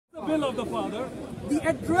will of the Father. The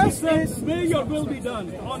address is, may your will be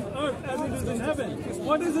done on earth as it is in heaven.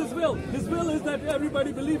 What is his will? His will is that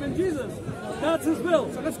everybody believe in Jesus. That's his will.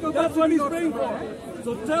 So let's go That's what he's praying for.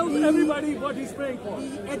 So tell everybody what he's praying for.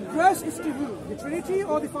 The address is to who? The Trinity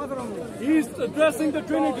or the Father only? He's addressing the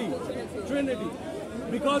Trinity. Trinity.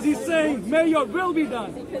 Because he's saying, may your will be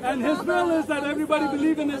done. And his will is that everybody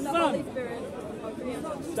believe in his Son.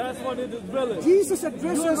 That's what his will is. Jesus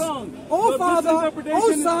addresses, You're wrong. oh Father,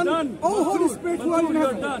 oh Son, done. oh Holy Spirit, who are in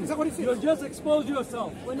heaven. Is that what he says? You just exposed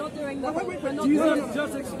yourself. We're not doing that. Jesus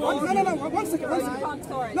just exposed you. No, one second. To the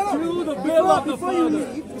will of the Father.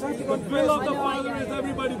 The will of the Father is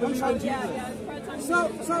everybody believe in Jesus.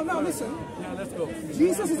 So now listen. Yeah, let's go.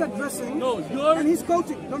 Jesus is addressing, and he's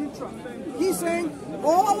quoting, don't interrupt. He's saying,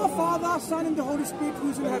 oh our Father, Son, and the Holy Spirit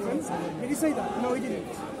who's in heaven. Did he say that? No, he didn't.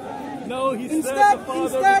 No, he said the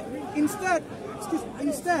Father.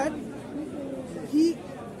 Instead, he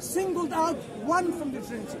singled out one from the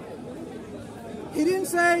Trinity. He didn't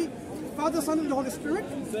say Father, Son, and the Holy Spirit.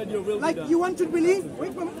 He said your will like be done. You want to believe. Wait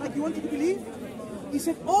a moment. Like you wanted to believe. He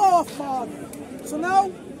said, "Oh Father." So now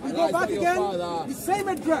we go back again. The same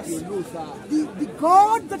address. The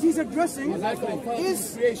God that he's addressing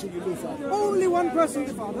is only one person,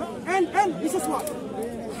 the Father. And this is what?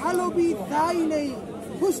 Hallowed be thy name.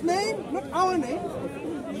 Whose name? Not our name.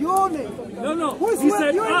 Your name. No. Whose He word?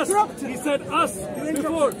 said You're us. interrupted. He said us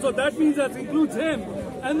before. So that means that includes him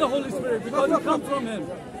and the Holy Spirit because it comes from him.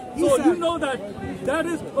 So you know that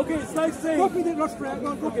is okay. It's like saying. Quote me the Lord's Prayer. Go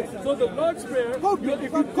on, Okay. So the Lord's Prayer. If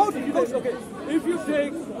you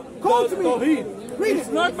take Tawheed, it's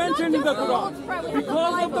not mentioned in the Quran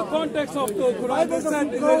because of the context of the Quran. They said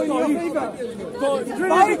it is Tawheed. So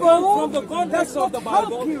Trinity comes from the context of the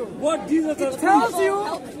Bible. What Jesus has tells you.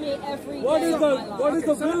 What is the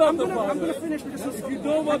will of the Father? I'm going to finish with this. If you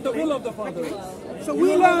know what the will of the Father is. So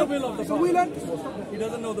we learned. He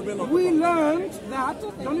doesn't know the will of the Father. We learned that.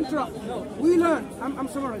 Don't interrupt. We learned. I'm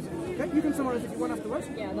summarizing. Okay, you can summarize if you want afterwards.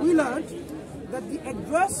 We learned that the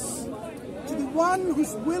address to the one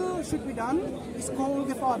whose will should be done is called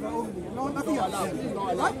the Father only. No, nothing else.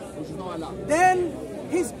 Right? Then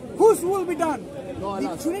whose will be done?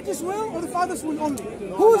 The Trinity's will or the Father's will only?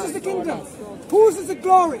 Whose is the kingdom? Whose is the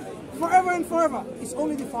glory? Forever and forever. It's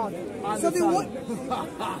only the Father. So the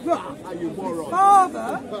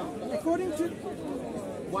Father, according to.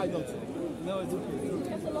 Why not? No, it's okay. We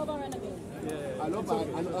have to love our enemies. I love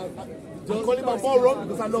him. I call him a moron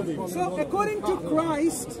because I love him. So according to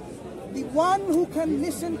Christ, the one who can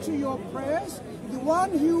listen to your prayers, the one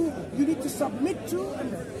who you need to submit to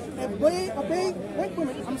and obey, wait a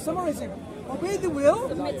moment, I'm summarizing. Obey the will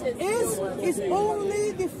is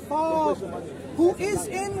only the Father who is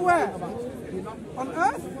in where? On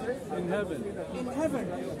earth? In heaven. In heaven.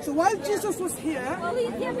 So while Jesus was here,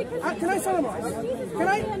 can I summarize?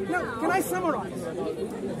 Can I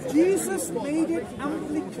summarize? Jesus made it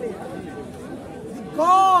amply clear. The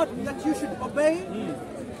God that you should obey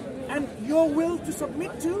and your will to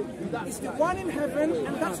submit to is the one in heaven,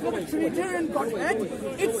 and that's not a Trinitarian Godhead.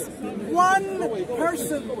 It's one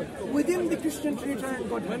person within the Christian Trinitarian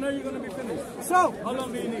Godhead. When are you going to be finished? So, how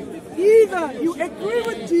long do you need? Either you agree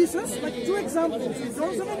with Jesus, like two examples. In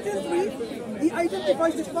John 17:3, he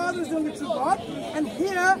identifies the Father as the only true God, and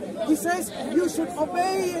here he says you should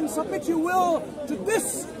obey and submit your will to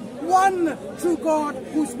this one true God,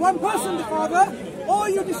 who's one person, the Father, or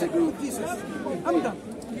you disagree with Jesus. I'm done.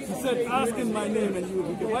 He said, ask in my name and you will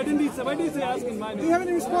be given. Why didn't he say ask in my name? Do you have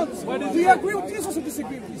any response? Do you agree with Jesus or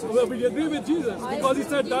disagree with Jesus? Well, we agree with Jesus because he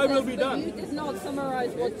said thy will be done. You did not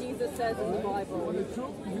summarize what Jesus says in the Bible.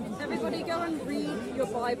 Everybody go and read your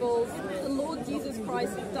Bibles. The Lord Jesus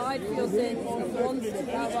Christ died for your sins. He wants to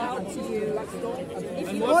reach out to you.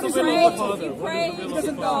 If you pray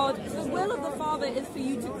to God, the will of the Father is for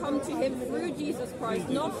you to come to him through Jesus Christ,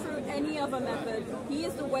 not through any other method. He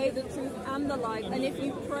is the way, the truth, and the life. And if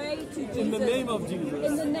you pray to Jesus, in the name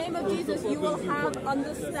of Jesus, you will have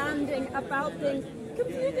understanding about things,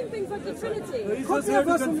 confusing things like the Trinity. He's just here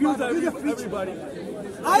to confuse everybody.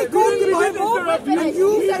 I quote the Bible and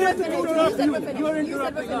you said you are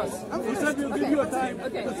interrupting us. He said we'll give you a time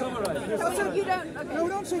to summarize. So you don't. No, we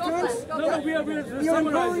don't shake hands. No, we're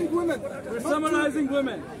summarizing women. We're summarizing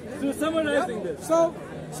women. We're summarizing this. So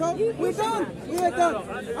we're done. We're done.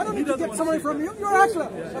 I don't need to get somebody from you. You're Akla.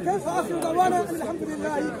 Okay?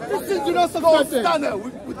 Alhamdulillah. This is just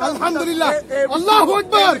Alhamdulillah. Allahu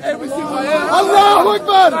Akbar. Allahu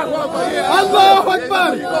Akbar. Allahu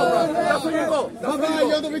Akbar. Bye-bye.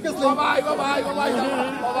 You're the biggest link. Bye-bye. Bye-bye. Bye-bye.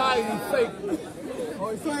 Bye-bye. He's fake. Oh,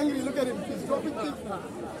 he's so angry. Look at him. He's dropping things.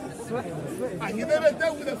 And he never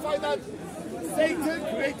dealt with the final Satan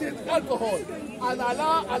created alcohol, and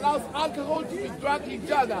Allah allows alcohol to be drunk in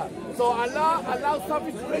Jannah. So Allah allows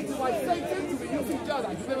something created by Satan to be used in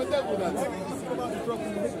Jannah. You never dealt with that.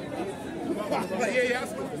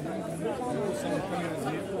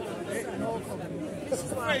 This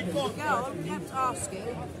is why the girl kept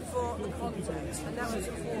asking for the context, and that was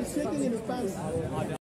important.